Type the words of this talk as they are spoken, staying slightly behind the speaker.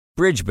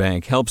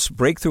Bridgebank helps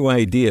breakthrough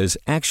ideas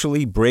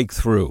actually break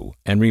through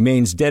and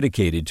remains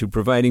dedicated to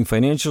providing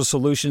financial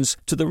solutions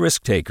to the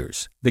risk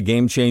takers, the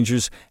game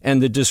changers, and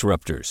the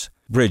disruptors.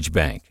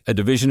 Bridgebank, a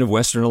division of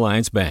Western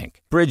Alliance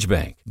Bank.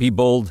 Bridgebank. Be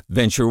bold,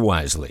 venture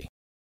wisely.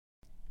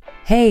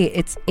 Hey,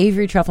 it's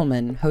Avery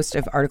Trufelman, host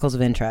of Articles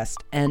of Interest,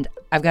 and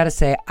I've got to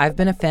say, I've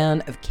been a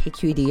fan of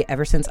KQED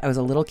ever since I was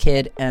a little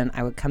kid, and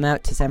I would come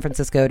out to San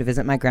Francisco to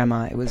visit my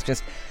grandma. It was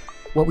just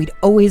what we'd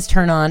always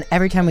turn on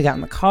every time we got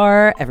in the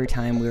car, every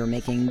time we were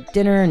making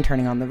dinner and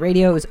turning on the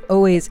radio. It was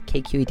always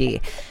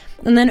KQED.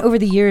 And then over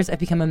the years, I've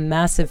become a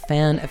massive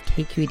fan of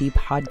KQED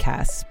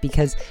podcasts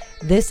because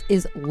this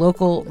is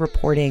local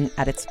reporting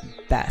at its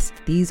best.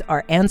 These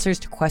are answers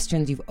to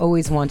questions you've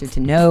always wanted to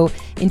know,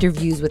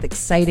 interviews with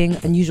exciting,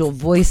 unusual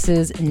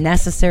voices,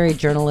 necessary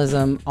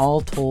journalism,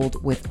 all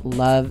told with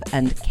love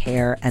and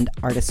care and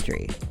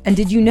artistry. And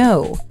did you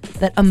know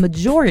that a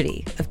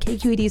majority of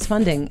KQED's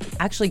funding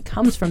actually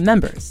comes from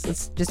members?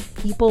 It's just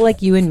people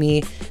like you and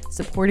me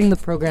supporting the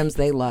programs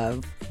they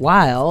love,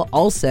 while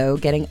also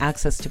getting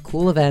access to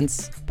cool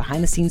events,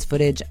 behind-the-scenes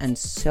footage, and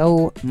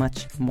so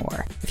much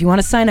more. If you want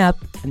to sign up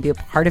and be a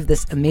part of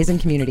this amazing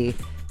community,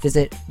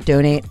 visit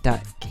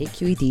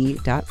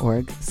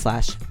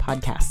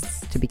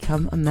donate.kqed.org/podcasts to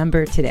become a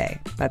member today.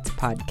 That's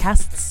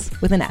podcasts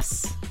with an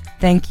S.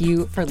 Thank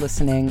you for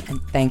listening, and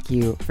thank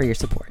you for your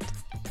support.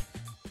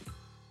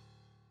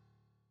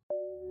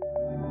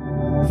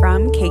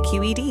 From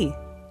KQED.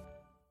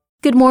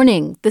 Good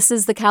morning. This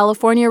is the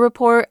California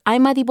Report.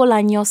 I'm Adi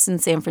Bolaños in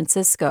San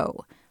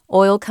Francisco.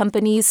 Oil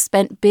companies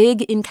spent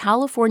big in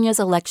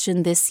California's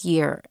election this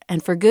year,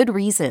 and for good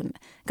reason.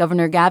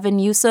 Governor Gavin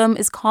Newsom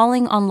is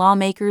calling on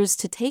lawmakers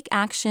to take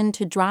action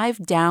to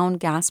drive down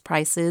gas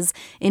prices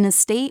in a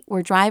state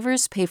where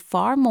drivers pay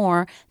far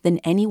more than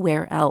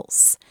anywhere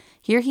else.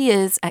 Here he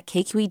is at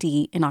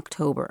KQED in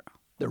October.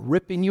 They're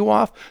ripping you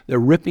off. They're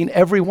ripping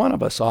every one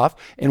of us off,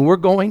 and we're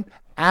going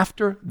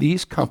after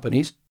these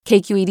companies.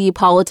 KQED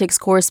politics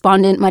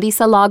correspondent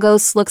Marisa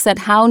Lagos looks at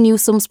how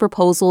Newsom's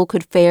proposal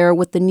could fare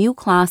with the new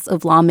class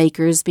of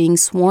lawmakers being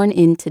sworn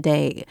in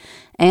today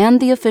and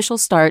the official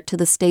start to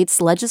the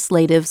state's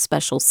legislative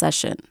special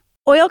session.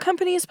 Oil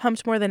companies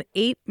pumped more than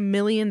 $8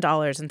 million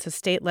into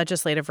state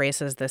legislative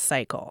races this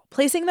cycle,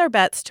 placing their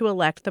bets to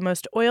elect the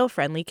most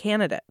oil-friendly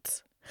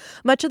candidates.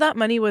 Much of that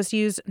money was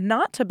used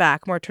not to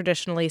back more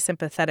traditionally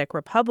sympathetic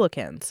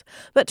Republicans,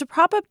 but to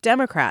prop up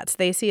Democrats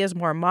they see as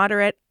more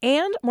moderate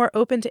and more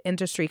open to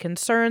industry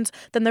concerns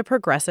than their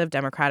progressive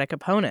Democratic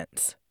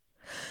opponents.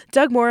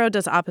 Doug Morrow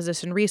does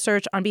opposition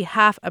research on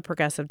behalf of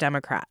progressive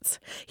Democrats.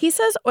 He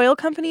says oil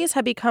companies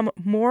have become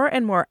more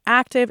and more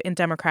active in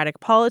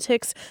Democratic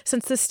politics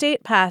since the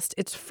state passed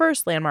its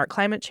first landmark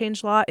climate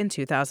change law in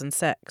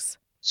 2006.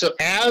 So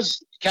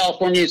as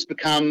California has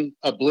become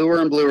a bluer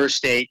and bluer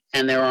state,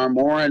 and there are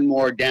more and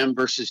more Dem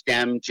versus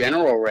Dem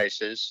general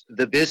races,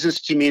 the business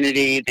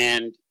community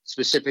and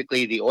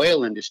specifically the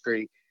oil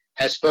industry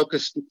has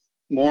focused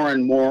more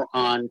and more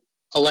on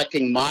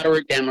electing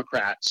moderate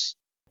Democrats.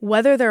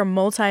 Whether their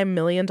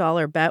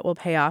multi-million-dollar bet will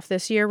pay off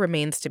this year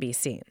remains to be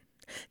seen.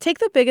 Take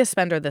the biggest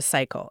spender this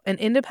cycle, an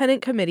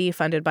independent committee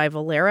funded by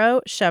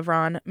Valero,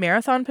 Chevron,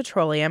 Marathon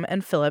Petroleum,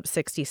 and Phillips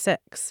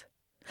 66.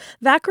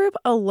 That group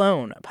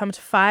alone pumped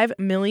 $5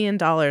 million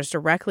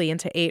directly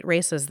into 8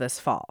 races this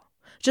fall.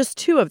 Just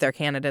 2 of their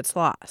candidates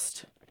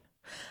lost.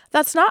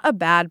 That's not a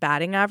bad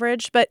batting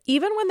average, but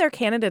even when their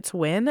candidates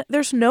win,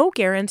 there's no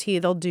guarantee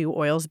they'll do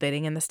oil's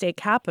bidding in the state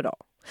capitol.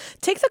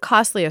 Take the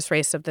costliest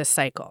race of this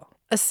cycle,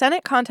 a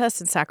Senate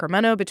contest in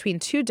Sacramento between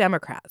 2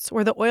 Democrats,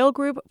 where the oil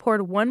group poured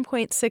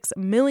 $1.6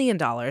 million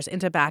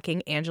into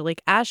backing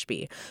Angelique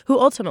Ashby, who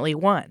ultimately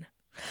won.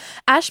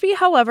 Ashby,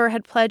 however,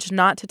 had pledged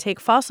not to take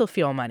fossil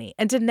fuel money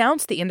and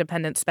denounced the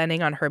independent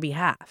spending on her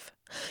behalf.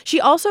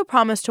 She also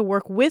promised to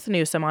work with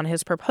Newsom on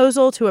his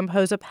proposal to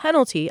impose a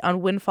penalty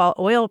on windfall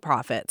oil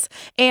profits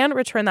and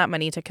return that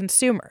money to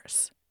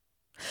consumers.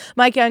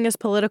 Mike Young is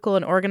political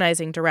and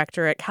organizing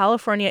director at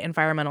California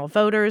Environmental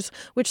Voters,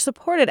 which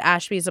supported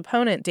Ashby's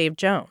opponent, Dave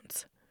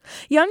Jones.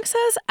 Young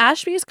says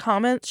Ashby's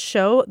comments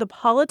show the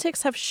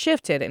politics have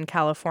shifted in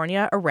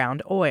California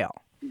around oil.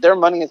 Their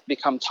money has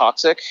become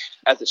toxic,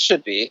 as it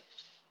should be,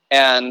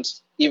 and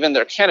even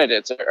their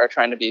candidates are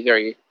trying to be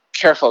very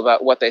careful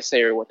about what they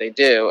say or what they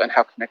do and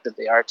how connected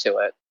they are to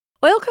it.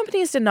 Oil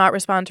companies did not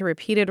respond to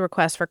repeated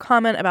requests for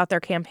comment about their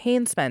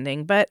campaign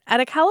spending, but at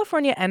a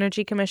California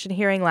Energy Commission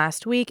hearing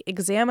last week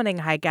examining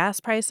high gas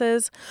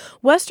prices,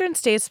 Western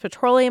States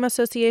Petroleum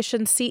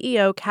Association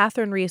CEO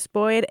Catherine Reese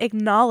Boyd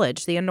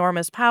acknowledged the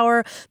enormous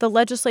power the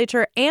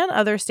legislature and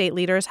other state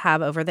leaders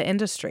have over the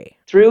industry.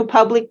 Through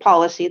public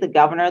policy, the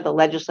governor, the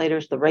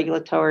legislators, the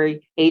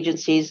regulatory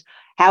agencies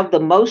have the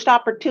most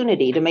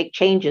opportunity to make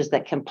changes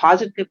that can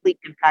positively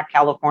impact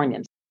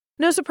Californians.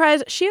 No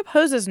surprise, she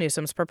opposes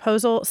Newsom's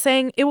proposal,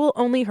 saying it will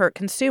only hurt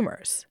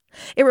consumers.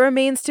 It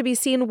remains to be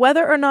seen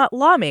whether or not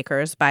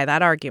lawmakers buy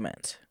that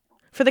argument.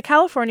 For the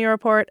California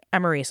Report,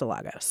 I'm Marisa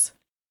Lagos.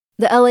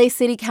 The LA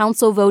City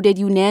Council voted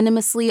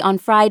unanimously on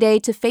Friday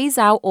to phase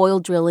out oil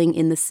drilling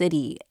in the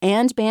city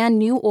and ban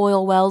new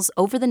oil wells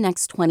over the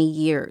next 20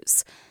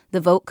 years. The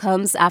vote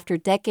comes after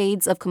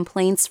decades of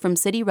complaints from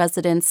city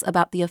residents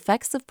about the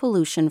effects of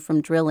pollution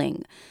from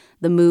drilling.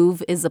 The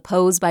move is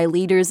opposed by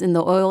leaders in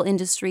the oil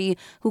industry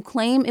who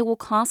claim it will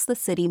cost the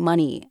city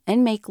money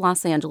and make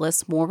Los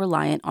Angeles more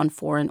reliant on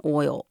foreign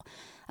oil.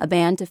 A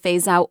ban to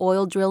phase out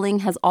oil drilling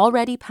has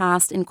already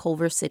passed in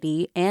Culver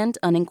City and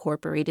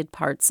unincorporated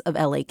parts of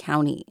LA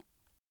County.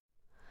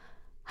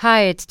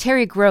 Hi, it's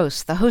Terry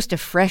Gross, the host of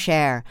Fresh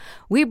Air.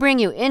 We bring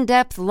you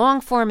in-depth,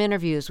 long-form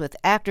interviews with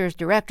actors,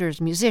 directors,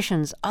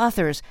 musicians,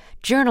 authors,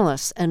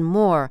 journalists, and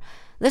more.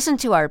 Listen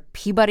to our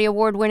Peabody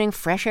Award-winning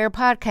Fresh Air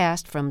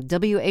podcast from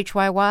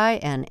WHYY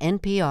and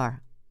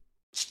NPR.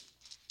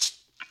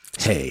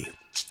 Hey,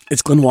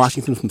 it's Glenn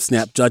Washington from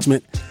Snap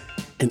Judgment.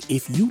 And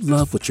if you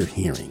love what you're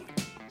hearing,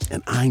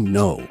 and I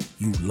know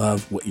you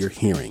love what you're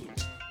hearing,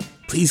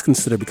 please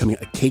consider becoming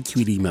a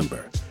KQED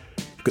member.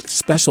 You get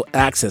special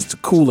access to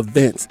cool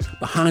events,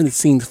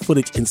 behind-the-scenes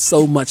footage, and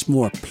so much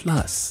more.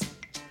 Plus,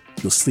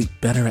 you'll sleep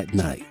better at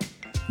night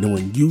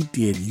knowing you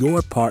did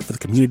your part for the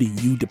community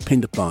you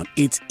depend upon.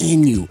 It's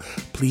in you.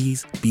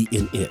 Please be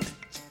in it.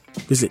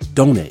 Visit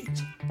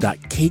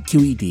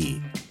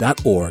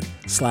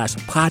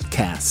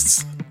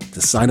donate.kqed.org/podcasts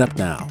to sign up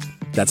now.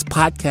 That's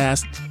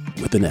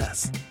podcast with an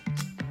S.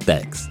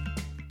 Thanks.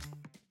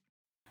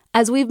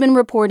 As we've been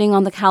reporting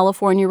on the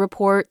California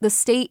Report, the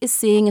state is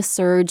seeing a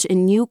surge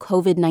in new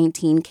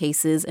COVID-19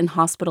 cases and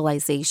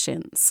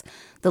hospitalizations.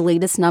 The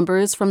latest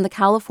numbers from the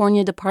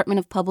California Department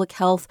of Public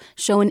Health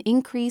show an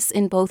increase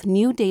in both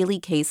new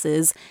daily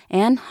cases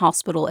and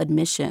hospital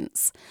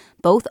admissions,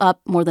 both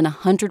up more than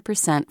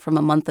 100% from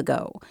a month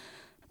ago.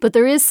 But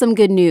there is some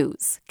good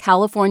news.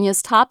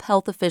 California's top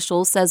health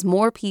official says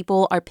more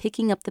people are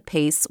picking up the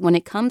pace when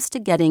it comes to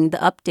getting the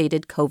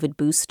updated COVID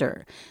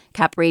booster.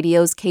 Cap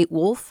Radio's Kate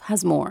Wolf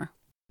has more.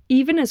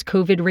 Even as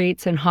COVID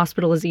rates and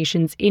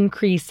hospitalizations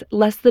increase,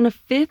 less than a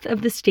fifth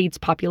of the state's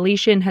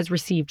population has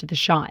received the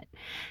shot.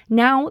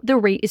 Now, the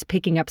rate is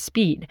picking up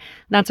speed.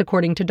 That's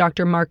according to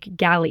Dr. Mark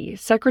Ghaly,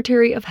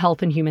 Secretary of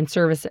Health and Human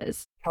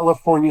Services.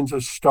 Californians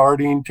are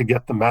starting to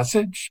get the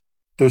message.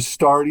 They're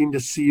starting to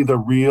see the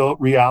real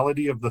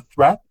reality of the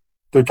threat.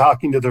 They're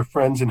talking to their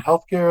friends in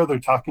healthcare. They're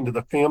talking to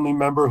the family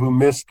member who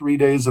missed 3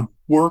 days of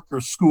work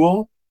or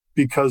school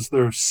because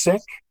they're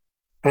sick.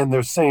 And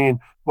they're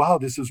saying, wow,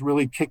 this is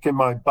really kicking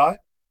my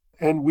butt.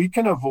 And we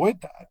can avoid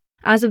that.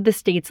 As of the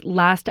state's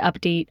last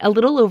update, a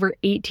little over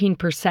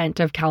 18%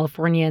 of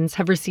Californians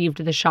have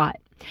received the shot.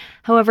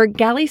 However,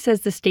 Ghaly says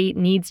the state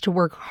needs to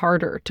work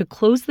harder to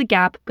close the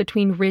gap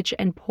between rich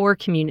and poor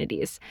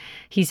communities.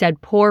 He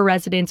said poor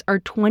residents are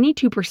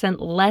 22%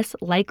 less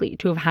likely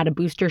to have had a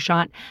booster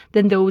shot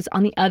than those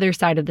on the other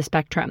side of the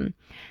spectrum.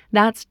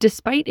 That's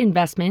despite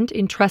investment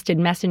in trusted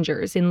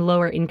messengers in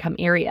lower income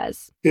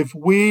areas. If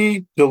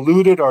we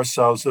deluded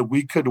ourselves that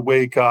we could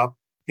wake up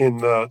in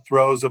the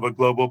throes of a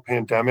global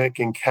pandemic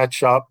and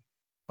catch up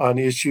on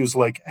issues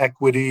like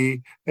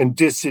equity and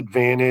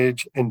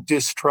disadvantage and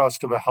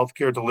distrust of a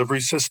healthcare delivery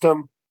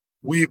system,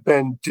 we've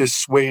been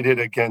dissuaded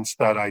against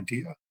that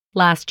idea.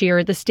 Last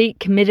year, the state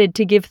committed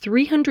to give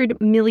 $300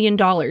 million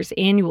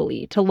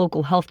annually to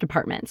local health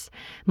departments.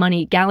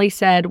 Money, Ghaly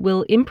said,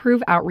 will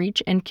improve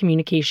outreach and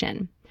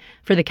communication.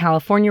 For the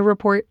California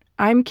Report,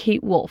 I'm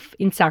Kate Wolf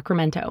in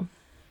Sacramento.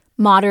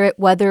 Moderate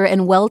weather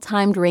and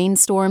well-timed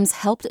rainstorms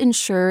helped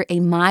ensure a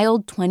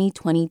mild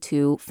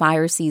 2022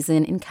 fire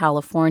season in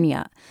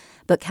California.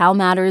 But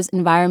CalMatters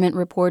environment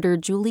reporter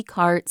Julie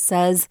Cart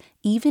says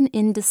even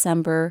in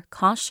December,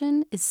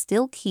 caution is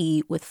still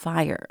key with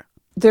fire.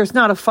 There's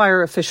not a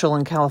fire official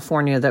in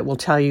California that will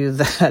tell you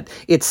that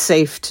it's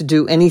safe to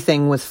do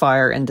anything with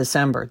fire in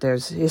December.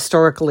 There's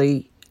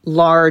historically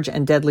large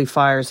and deadly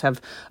fires have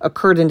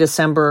occurred in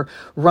December,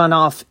 run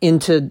off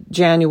into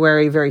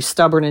January, very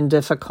stubborn and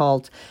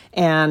difficult.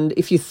 And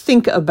if you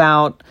think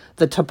about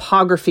the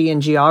topography and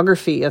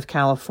geography of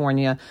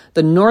California,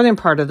 the northern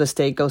part of the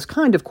state goes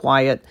kind of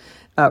quiet,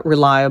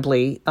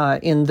 reliably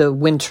in the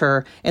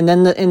winter. And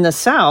then in the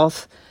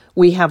south,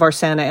 we have our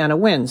Santa Ana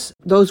winds.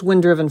 Those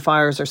wind-driven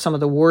fires are some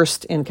of the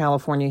worst in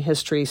California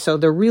history. So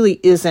there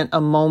really isn't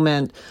a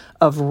moment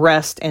of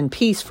rest and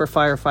peace for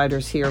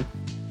firefighters here.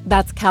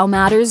 That's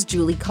CalMatters'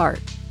 Julie Cart.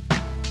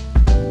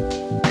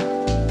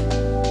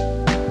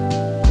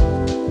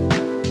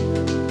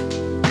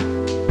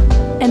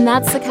 And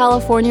that's the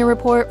California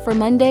Report for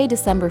Monday,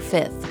 December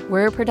 5th.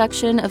 We're a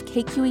production of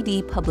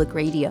KQED Public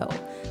Radio.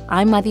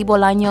 I'm Madi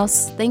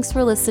Bolaños. Thanks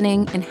for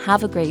listening and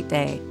have a great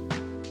day.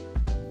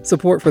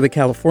 Support for the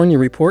California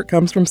Report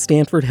comes from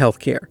Stanford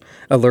Healthcare,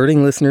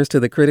 alerting listeners to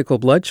the critical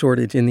blood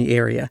shortage in the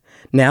area.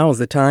 Now is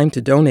the time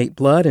to donate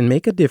blood and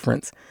make a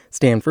difference.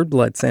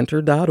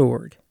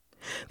 StanfordBloodCenter.org.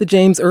 The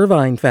James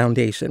Irvine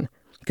Foundation,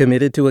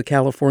 committed to a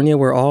California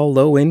where all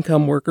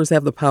low-income workers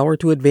have the power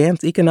to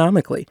advance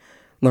economically.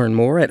 Learn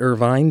more at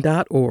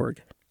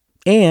irvine.org.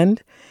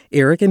 And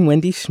Eric and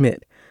Wendy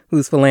Schmidt,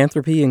 whose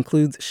philanthropy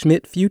includes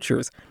Schmidt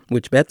Futures,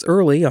 which bets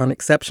early on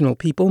exceptional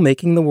people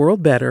making the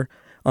world better,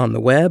 on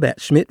the web at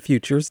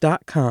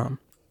schmidtfutures.com.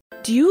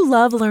 Do you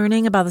love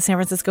learning about the San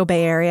Francisco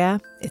Bay Area?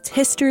 Its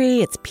history,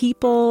 its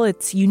people,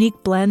 its unique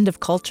blend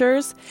of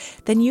cultures?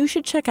 Then you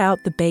should check out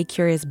the Bay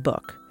Curious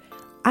book.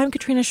 I'm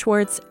Katrina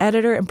Schwartz,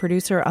 editor and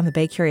producer on the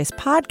Bay Curious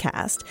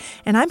podcast,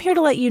 and I'm here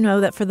to let you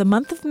know that for the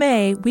month of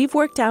May, we've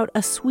worked out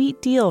a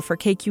sweet deal for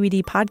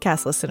KQED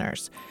podcast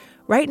listeners.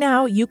 Right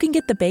now, you can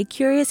get the Bay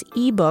Curious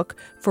ebook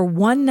for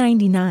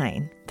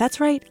 $1.99. That's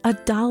right,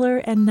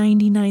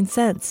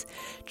 $1.99.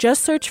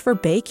 Just search for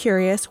Bay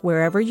Curious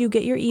wherever you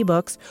get your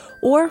ebooks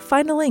or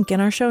find a link in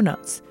our show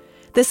notes.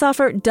 This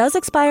offer does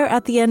expire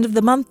at the end of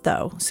the month,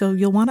 though, so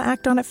you'll want to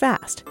act on it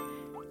fast.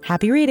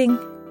 Happy reading!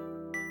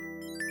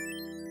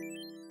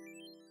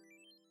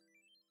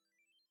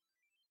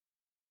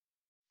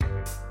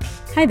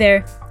 Hi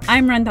there,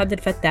 I'm Rand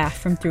Abdelfattah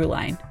from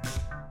Throughline.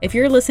 If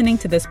you're listening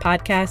to this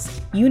podcast,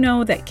 you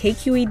know that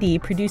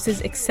KQED produces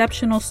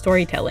exceptional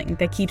storytelling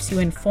that keeps you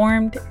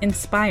informed,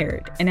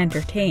 inspired, and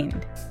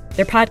entertained.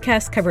 Their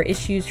podcasts cover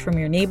issues from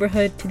your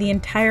neighborhood to the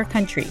entire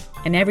country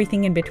and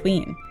everything in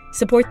between.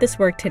 Support this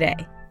work today.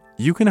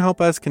 You can help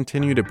us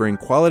continue to bring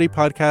quality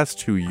podcasts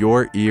to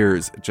your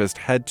ears. Just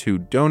head to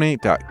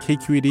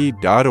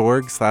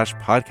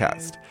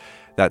donate.kqed.org/podcast.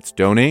 That's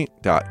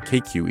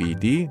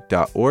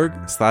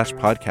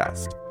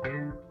donate.kqed.org/podcast.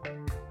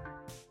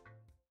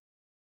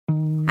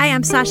 Hi,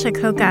 I'm Sasha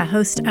Khokha,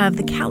 host of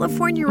the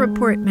California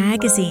Report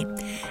magazine.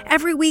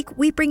 Every week,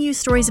 we bring you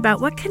stories about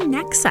what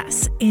connects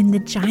us in the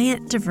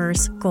giant,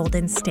 diverse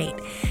Golden State.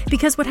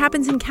 Because what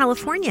happens in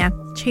California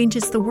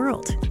changes the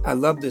world. I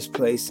love this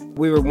place.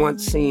 We were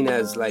once seen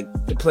as like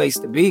the place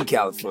to be,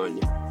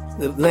 California.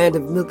 The land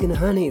of milk and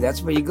honey.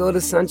 That's where you go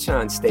to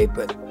Sunshine State.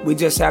 But we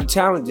just have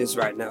challenges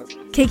right now.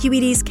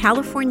 KQED's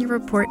California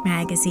Report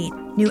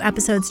magazine. New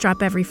episodes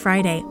drop every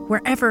Friday,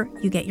 wherever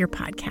you get your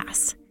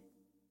podcasts.